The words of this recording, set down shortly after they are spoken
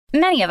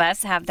Many of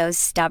us have those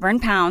stubborn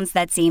pounds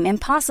that seem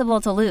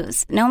impossible to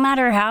lose, no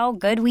matter how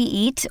good we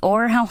eat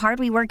or how hard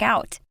we work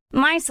out.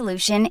 My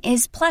solution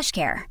is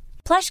PlushCare.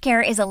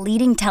 PlushCare is a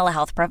leading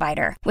telehealth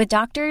provider with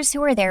doctors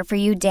who are there for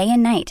you day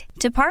and night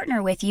to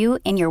partner with you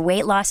in your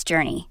weight loss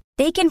journey.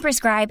 They can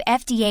prescribe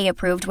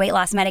FDA-approved weight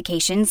loss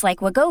medications like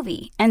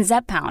Wegovy and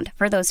Zepbound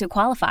for those who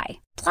qualify.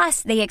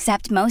 Plus, they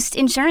accept most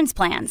insurance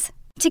plans.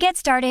 To get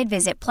started,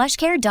 visit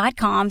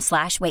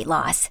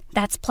plushcare.com/weightloss.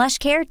 That's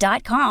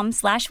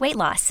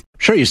plushcare.com/weightloss.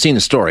 Sure, you've seen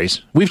the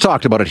stories. We've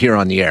talked about it here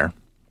on the air,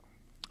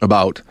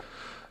 about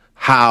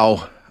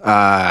how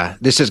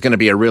this is going to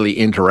be a really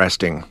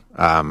interesting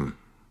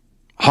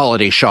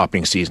holiday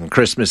shopping season,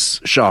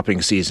 Christmas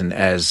shopping season,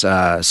 as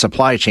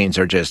supply chains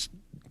are just,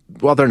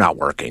 well, they're not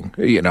working.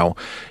 You know,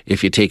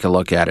 if you take a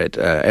look at it,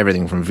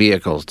 everything from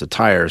vehicles to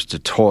tires to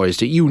toys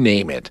to you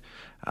name it.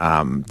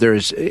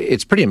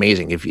 It's pretty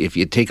amazing if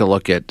you take a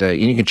look at, and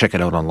you can check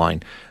it out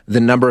online,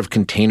 the number of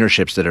container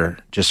ships that are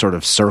just sort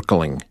of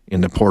circling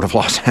in the port of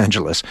Los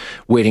Angeles,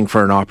 waiting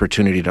for an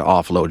opportunity to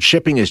offload.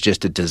 Shipping is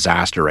just a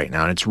disaster right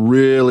now, and it's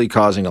really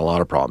causing a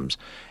lot of problems.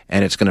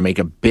 And it's going to make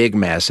a big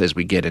mess as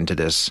we get into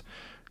this,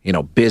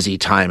 busy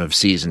time of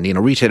season.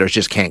 Retailers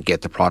just can't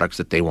get the products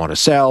that they want to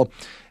sell.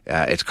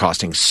 It's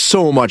costing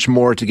so much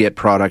more to get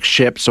products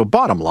shipped. So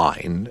bottom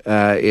line,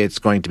 it's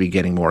going to be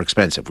getting more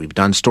expensive. We've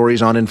done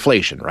stories on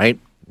inflation, right?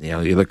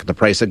 You look at the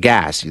price of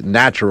gas,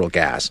 natural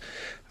gas,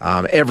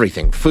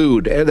 everything,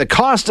 food. The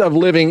cost of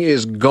living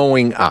is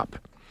going up.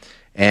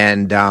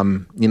 And,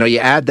 you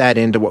add that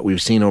into what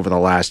we've seen over the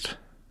last,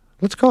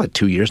 let's call it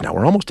 2 years now.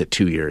 We're almost at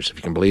 2 years, if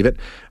you can believe it,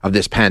 of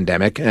this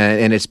pandemic.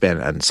 And it's been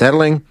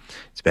unsettling.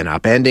 It's been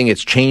upending.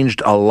 It's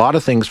changed a lot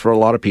of things for a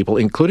lot of people,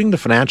 including the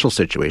financial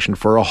situation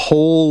for a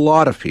whole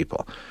lot of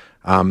people.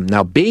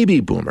 Now, baby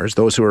boomers,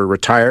 those who are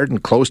retired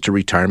and close to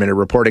retirement, are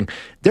reporting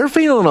they're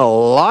feeling a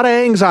lot of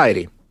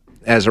anxiety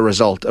as a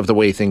result of the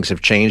way things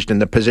have changed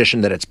and the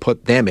position that it's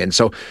put them in.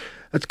 So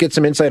let's get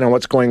some insight on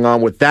what's going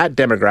on with that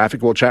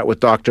demographic. We'll chat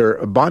with Dr.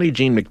 Bonnie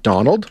Jean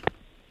McDonald,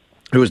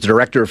 who is the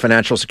Director of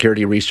Financial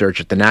Security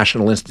Research at the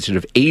National Institute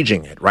of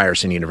Aging at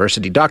Ryerson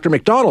University. Dr.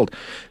 McDonald,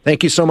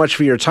 thank you so much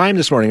for your time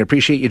this morning. I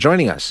appreciate you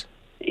joining us.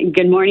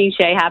 Good morning,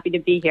 Shay. Happy to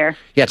be here.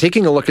 Yeah,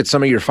 taking a look at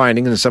some of your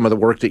findings and some of the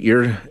work that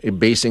you're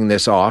basing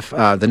this off,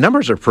 the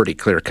numbers are pretty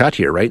clear-cut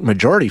here, right?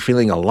 Majority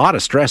feeling a lot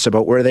of stress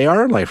about where they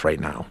are in life right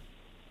now.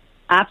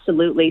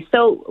 Absolutely.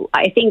 So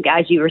I think,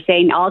 as you were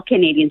saying, all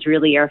Canadians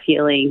really are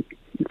feeling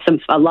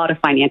a lot of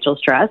financial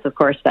stress. Of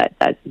course,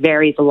 that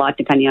varies a lot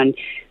depending on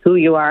who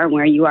you are and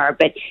where you are.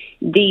 But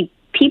the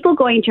people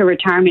going to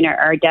retirement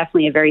are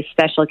definitely a very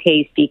special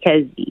case,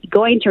 because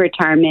going to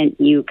retirement,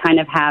 you kind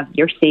of have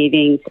your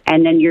savings,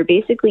 and then you're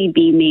basically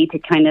being made to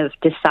kind of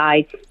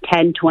decide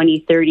 10, 20,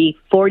 30,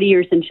 40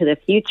 years into the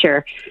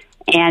future.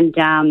 And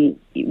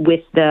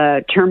with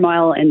the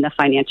turmoil in the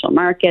financial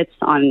markets,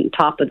 on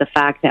top of the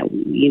fact that,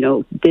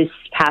 this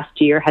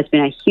past year has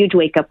been a huge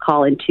wake-up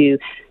call into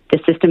the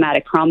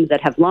systematic problems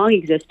that have long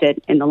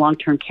existed in the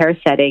long-term care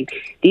setting,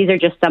 these are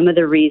just some of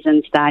the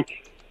reasons that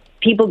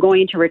people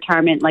going into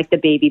retirement, like the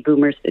baby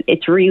boomers,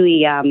 it's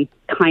really adding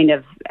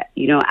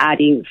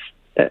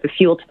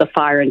fuel to the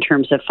fire in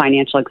terms of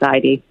financial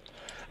anxiety.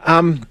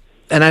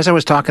 And as I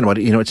was talking about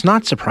it, it's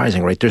not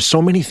surprising, right? There's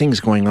so many things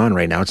going on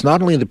right now. It's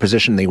not only the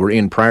position they were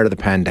in prior to the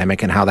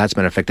pandemic and how that's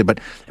been affected, but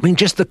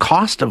just the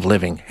cost of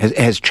living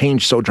has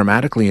changed so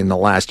dramatically in the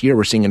last year.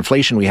 We're seeing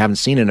inflation we haven't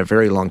seen in a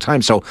very long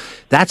time. So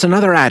that's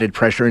another added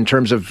pressure in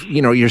terms of,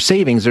 your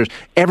savings. There's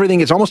everything.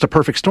 It's almost a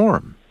perfect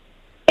storm.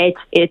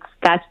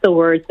 That's the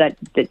words that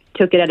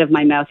took it out of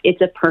my mouth.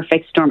 It's a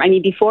perfect storm.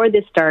 Before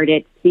this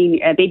started,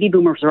 baby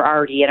boomers were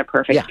already in a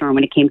perfect storm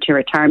when it came to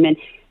retirement.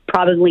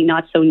 Probably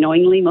not so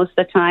knowingly most of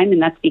the time, and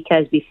that's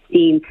because we've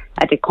seen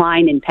a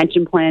decline in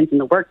pension plans in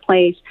the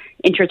workplace.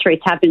 Interest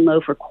rates have been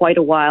low for quite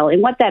a while,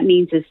 and what that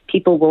means is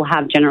people will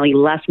have generally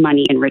less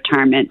money in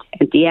retirement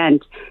at the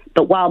end.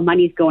 But while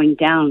money's going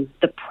down,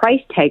 the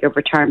price tag of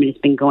retirement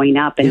has been going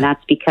up, and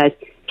that's because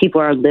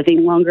people are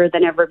living longer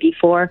than ever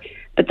before.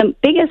 But the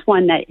biggest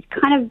one that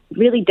kind of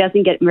really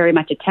doesn't get very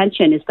much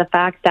attention is the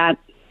fact that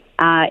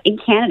in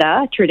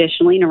Canada,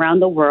 traditionally, and around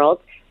the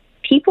world,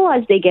 people,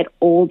 as they get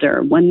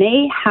older, when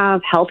they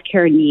have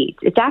healthcare needs,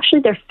 it's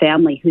actually their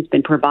family who's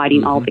been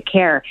providing all the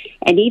care.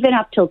 And even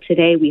up till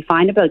today, we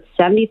find about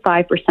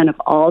 75% of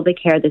all the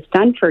care that's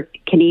done for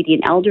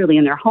Canadian elderly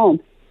in their home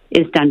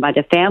is done by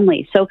the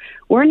family. So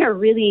we're in a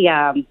really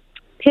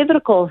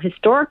pivotal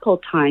historical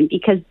time,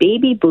 because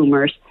baby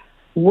boomers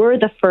were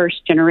the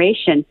first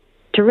generation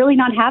to really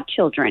not have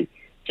children.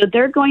 So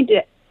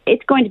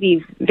it's going to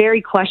be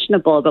very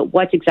questionable about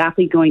what's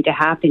exactly going to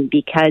happen,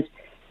 because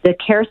the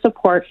care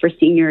support for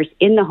seniors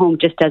in the home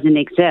just doesn't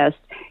exist.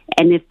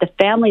 And if the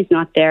family's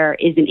not there,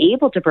 isn't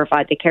able to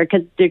provide the care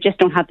because they just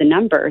don't have the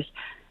numbers,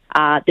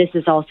 this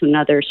is also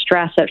another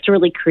stress. So it's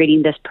really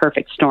creating this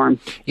perfect storm.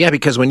 Yeah,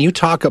 because when you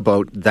talk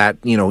about that,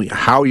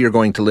 how you're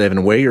going to live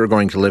and where you're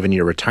going to live in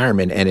your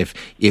retirement, and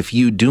if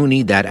you do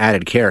need that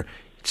added care,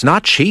 it's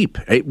not cheap.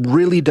 It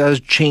really does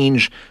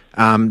change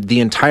the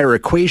entire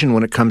equation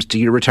when it comes to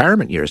your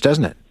retirement years,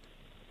 doesn't it?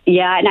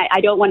 Yeah, and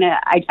I don't want to,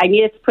 I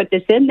need to put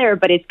this in there,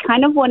 but it's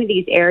kind of one of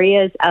these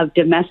areas of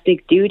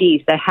domestic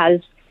duties that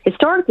has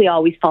historically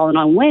always fallen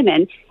on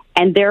women,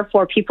 and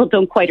therefore people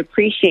don't quite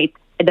appreciate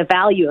the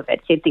value of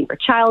it. Same thing for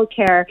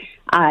childcare,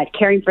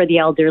 caring for the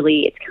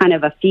elderly. It's kind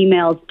of a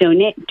female's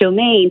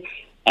domain,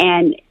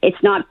 and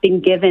it's not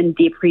been given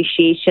the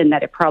appreciation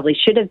that it probably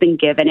should have been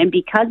given. And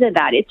because of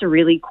that, it's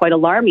really quite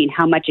alarming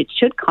how much it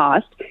should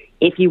cost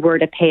if you were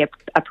to pay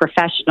a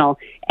professional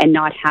and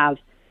not have,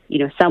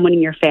 someone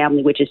in your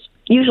family, which is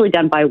usually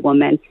done by a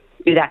woman,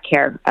 do that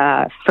care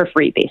for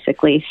free,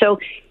 basically. So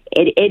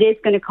it is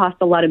going to cost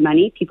a lot of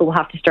money. People will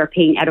have to start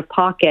paying out of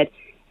pocket.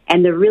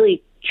 And the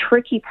really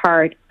tricky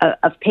part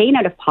of paying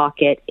out of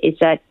pocket is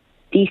that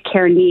these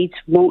care needs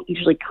won't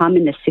usually come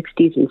in the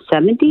 60s and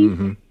 70s.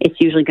 Mm-hmm. It's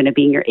usually going to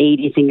be in your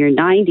 80s and your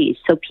 90s.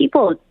 So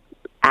people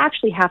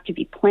actually have to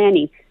be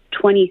planning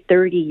 20,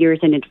 30 years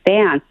in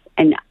advance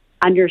and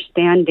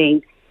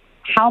understanding,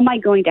 how am I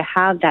going to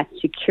have that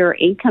secure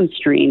income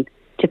stream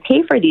to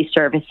pay for these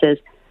services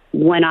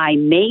when I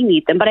may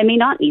need them, but I may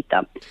not need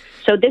them?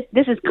 So this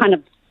is kind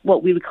of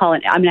what we would call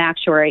I'm an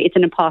actuary. It's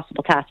an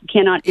impossible task. You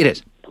cannot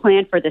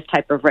plan for this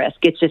type of risk.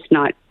 It's just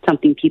not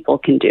something people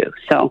can do.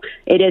 So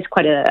it is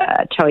quite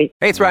a choice.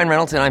 Hey, it's Ryan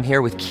Reynolds, and I'm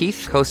here with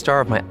Keith,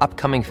 co-star of my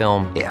upcoming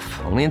film, If,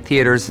 only in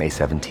theaters May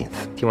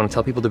 17th. Do you want to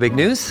tell people the big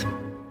news?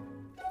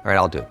 All right,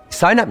 I'll do it.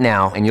 Sign up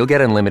now and you'll get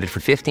unlimited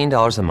for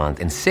 $15 a month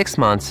and 6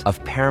 months of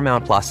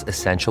Paramount Plus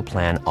Essential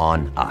Plan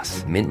on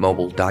us.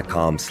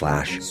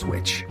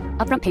 MintMobile.com/switch.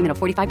 Upfront payment of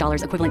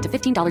 $45 equivalent to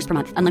 $15 per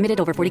month. Unlimited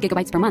over 40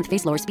 gigabytes per month.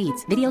 Face lower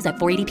speeds. Videos at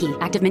 480p.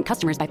 Active Mint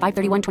customers by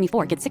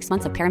 531.24 get 6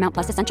 months of Paramount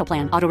Plus Essential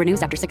Plan. Auto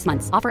renews after 6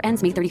 months. Offer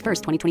ends May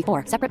 31st,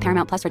 2024. Separate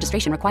Paramount Plus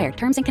registration required.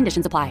 Terms and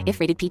conditions apply if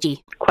rated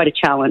PG. Quite a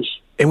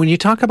challenge. And when you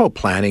talk about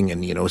planning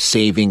and,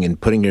 saving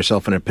and putting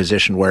yourself in a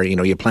position where,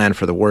 you plan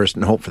for the worst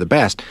and hope for the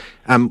best,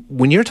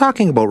 when you're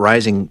talking about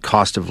rising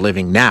cost of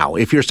living now,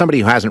 if you're somebody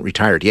who hasn't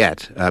retired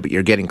yet, but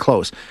you're getting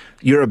close,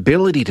 your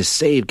ability to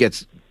save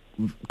gets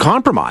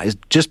compromised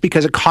just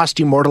because it costs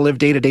you more to live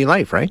day-to-day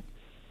life, right?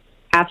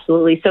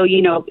 Absolutely. So,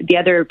 the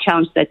other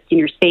challenge that's in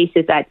your space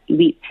is that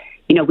we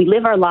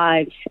live our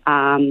lives.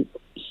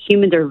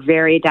 Humans are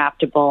very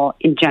adaptable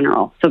in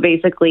general. So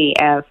basically,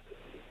 if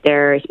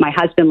my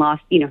husband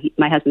lost,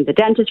 my husband's a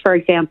dentist, for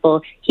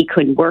example. He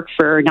couldn't work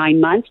for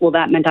 9 months. Well,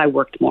 that meant I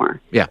worked more.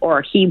 Yeah.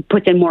 Or he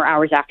puts in more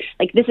hours after.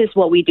 Like, this is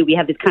what we do. We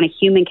have this kind of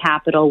human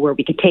capital where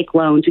we can take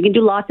loans. We can do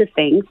lots of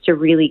things to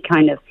really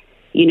kind of,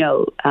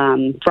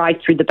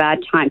 ride through the bad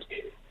times.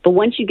 But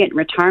once you get in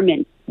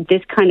retirement,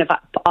 this kind of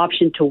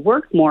option to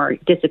work more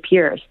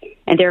disappears.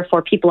 And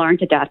therefore, people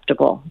aren't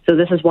adaptable. So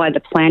this is why the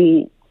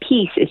planning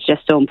piece is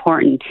just so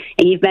important.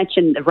 And you've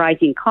mentioned the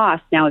rising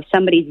costs. Now, if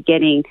somebody's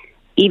getting,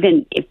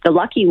 even if the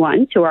lucky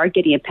ones who are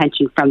getting a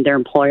pension from their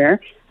employer,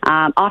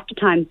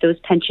 oftentimes those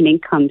pension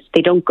incomes,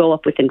 they don't go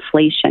up with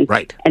inflation.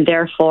 Right. And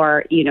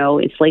therefore,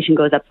 inflation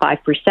goes up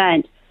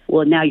 5%.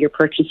 Well, now your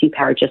purchasing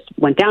power just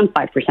went down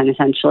 5%,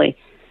 essentially.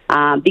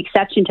 The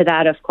exception to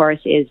that, of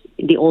course, is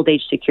the old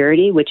age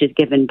security, which is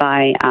given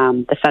by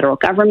the federal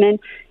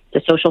government,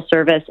 the social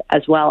service,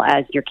 as well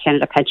as your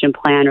Canada Pension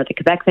Plan or the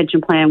Quebec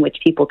Pension Plan, which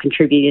people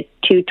contributed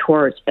to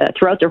towards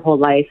throughout their whole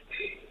life.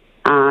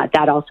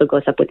 That also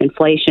goes up with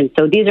inflation.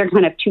 So these are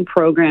kind of two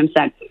programs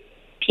that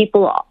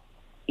people,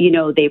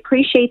 they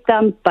appreciate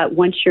them, but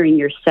once you're in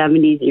your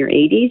 70s and your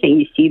 80s and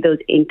you see those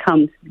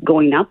incomes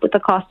going up with the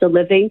cost of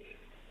living,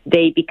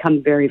 they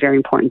become very, very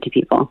important to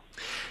people.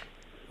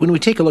 When we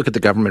take a look at the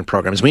government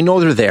programs, we know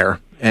they're there,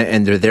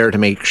 and they're there to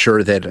make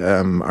sure that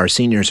our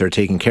seniors are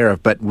taken care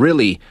of, but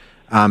really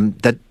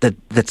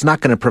that's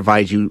not going to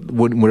provide you,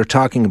 when we're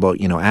talking about,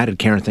 added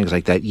care and things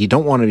like that, you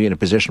don't want to be in a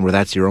position where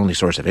that's your only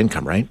source of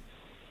income, right?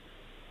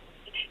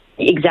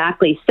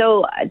 Exactly.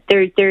 So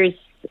there's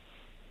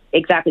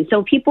exactly.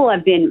 So people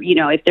have been,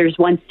 if there's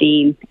one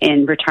theme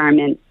in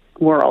retirement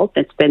world,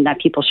 that's been that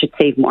people should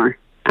save more,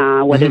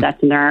 whether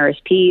that's in their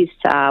RSPs,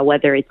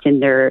 whether it's in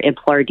their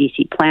employer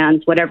DC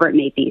plans, whatever it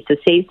may be. So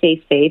save.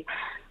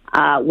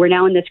 We're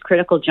now in this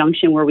critical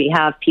junction where we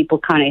have people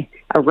kind of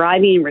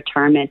arriving in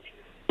retirement,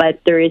 but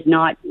there is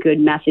not good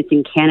methods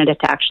in Canada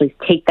to actually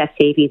take that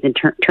savings and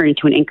turn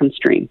into an income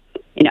stream,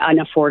 an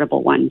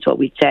affordable one is what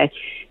we'd say.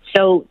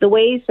 So the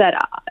ways that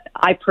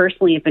I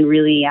personally have been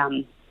really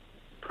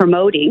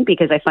promoting,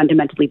 because I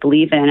fundamentally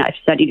believe in it, and I've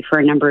studied it for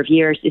a number of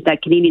years, is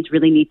that Canadians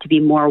really need to be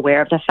more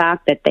aware of the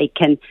fact that they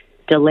can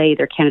delay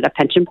their Canada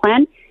Pension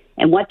Plan.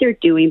 And what they're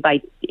doing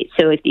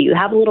so if you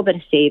have a little bit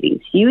of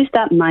savings, use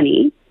that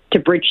money to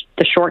bridge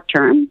the short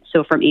term,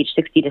 so from age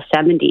 60 to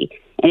 70.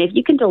 And if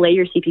you can delay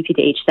your CPP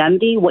to age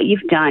 70, what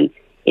you've done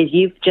is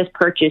you've just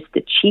purchased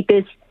the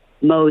cheapest,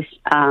 most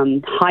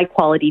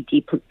high-quality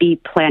B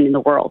plan in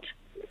the world.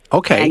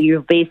 Okay. And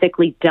you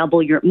basically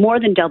more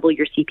than double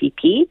your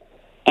CPP.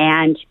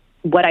 And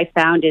what I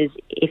found is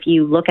if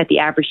you look at the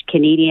average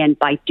Canadian,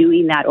 by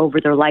doing that over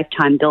their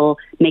lifetime, they'll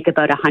make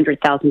about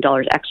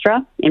 $100,000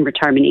 extra in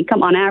retirement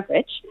income on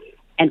average.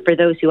 And for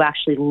those who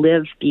actually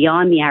live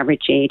beyond the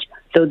average age,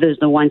 those are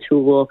the ones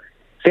who will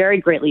very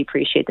greatly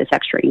appreciate this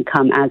extra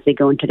income as they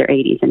go into their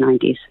 80s and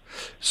 90s.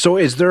 So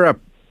is there a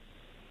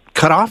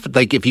cutoff?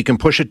 Like if you can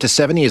push it to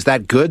 70, is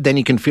that good? Then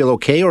you can feel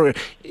okay? Or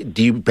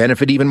do you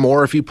benefit even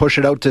more if you push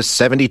it out to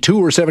 72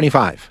 or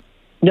 75?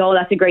 No,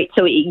 that's a great.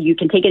 So you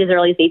can take it as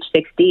early as age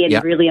 60,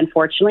 and really,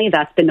 unfortunately,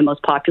 that's been the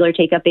most popular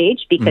take-up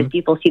age because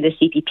people see the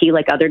CPP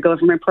like other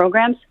government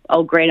programs.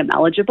 Oh, great, I'm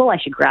eligible. I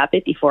should grab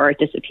it before it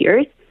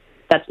disappears.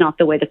 That's not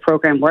the way the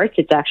program works.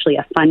 It's actually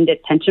a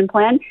funded pension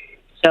plan.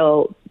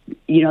 So,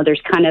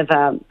 there's kind of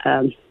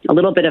a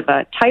little bit of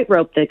a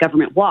tightrope the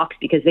government walks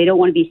because they don't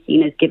want to be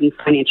seen as giving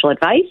financial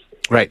advice.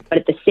 Right. But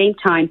at the same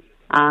time,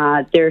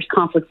 there's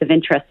conflicts of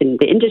interest in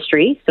the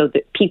industry. So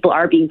that people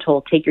are being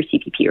told, take your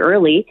CPP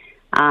early.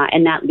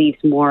 And that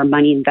leaves more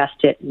money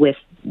invested with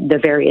the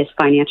various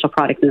financial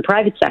products in the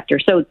private sector.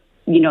 So,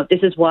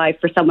 this is why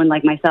for someone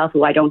like myself,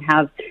 who I don't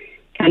have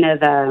kind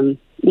of,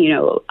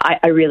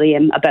 I really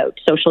am about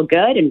social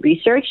good and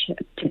research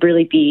to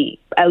really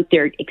be out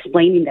there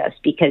explaining this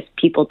because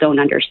people don't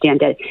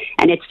understand it.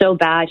 And it's so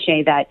bad,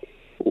 Shay, that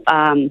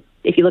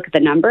if you look at the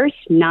numbers,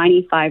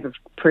 95%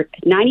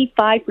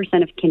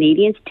 of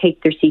Canadians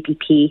take their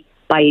CPP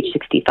by age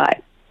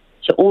 65.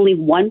 So only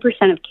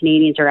 1% of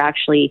Canadians are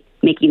actually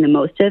making the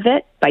most of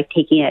it by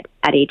taking it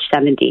at age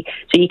 70.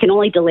 So you can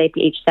only delay it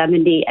to age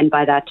 70, and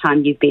by that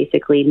time, you've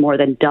basically more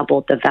than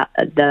doubled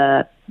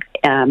the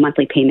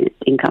monthly payment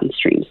income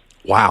streams.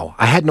 Wow.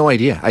 I had no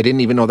idea. I didn't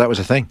even know that was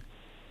a thing.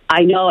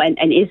 I know, and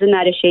isn't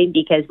that a shame?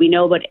 Because we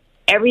know about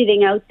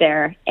everything out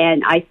there,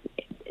 and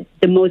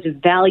the most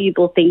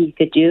valuable thing you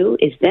could do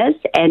is this.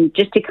 And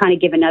just to kind of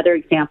give another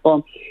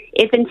example,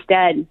 if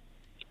instead,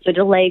 so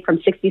delay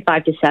from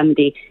 65 to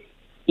 70,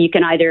 you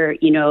can either,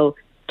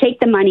 take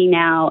the money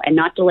now and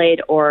not delay it,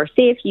 or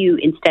say if you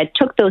instead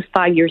took those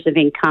 5 years of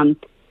income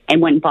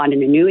and went and bought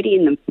an annuity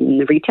in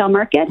the retail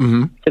market.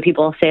 So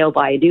people say, oh,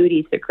 buy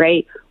annuities, they're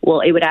great.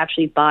 Well, it would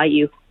actually buy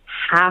you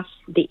half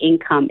the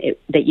income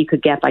that you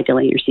could get by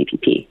delaying your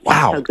CPP. Wow.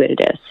 That's how good it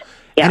is.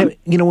 Yeah. And,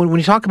 when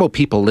you talk about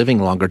people living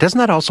longer, doesn't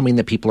that also mean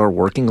that people are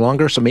working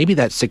longer? So maybe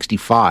that's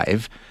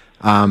 65.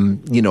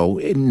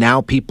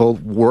 Now people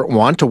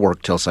want to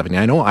work till 70.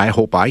 I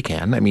hope I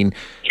can. I mean,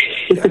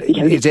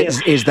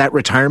 is that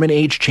retirement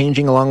age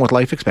changing along with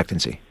life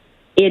expectancy?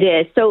 It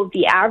is. So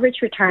the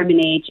average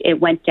retirement age, it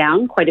went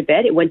down quite a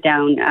bit. It went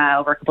down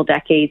over a couple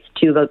decades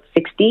to about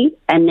 60.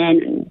 And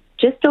then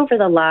just over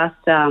the last,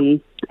 I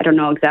don't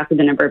know exactly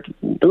the number,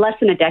 but less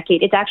than a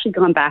decade, it's actually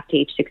gone back to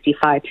age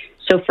 65.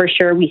 So for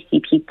sure, we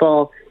see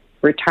people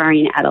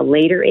retiring at a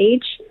later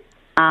age.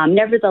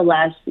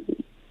 Nevertheless,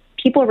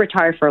 people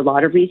retire for a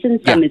lot of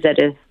reasons. Some is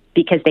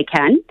because they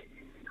can.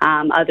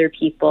 A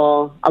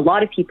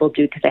lot of people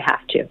do because they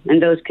have to.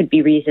 And those could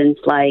be reasons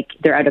like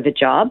they're out of a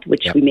job,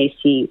 which we may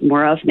see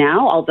more of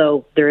now,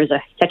 although there is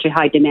such a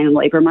high demand in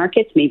labor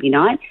markets, maybe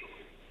not.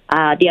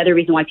 The other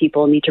reason why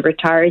people need to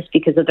retire is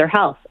because of their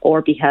health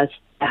or because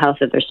the health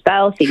of their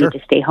spouse. They need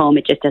to stay home.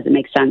 It just doesn't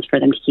make sense for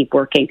them to keep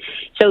working.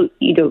 So,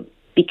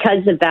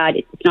 because of that,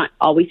 it's not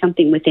always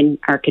something within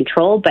our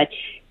control, but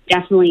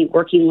definitely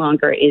working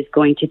longer is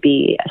going to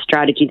be a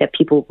strategy that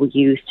people will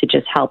use to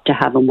just help to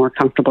have a more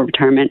comfortable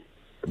retirement.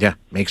 Yeah,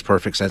 makes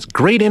perfect sense.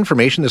 Great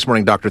information this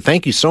morning, Doctor.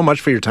 Thank you so much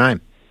for your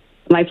time.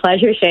 My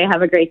pleasure, Shay.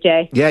 Have a great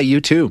day. Yeah,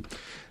 you too.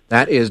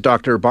 That is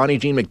Dr. Bonnie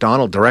Jean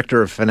McDonald,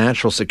 Director of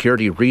Financial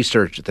Security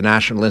Research at the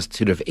National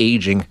Institute of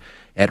Aging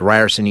at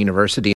Ryerson University.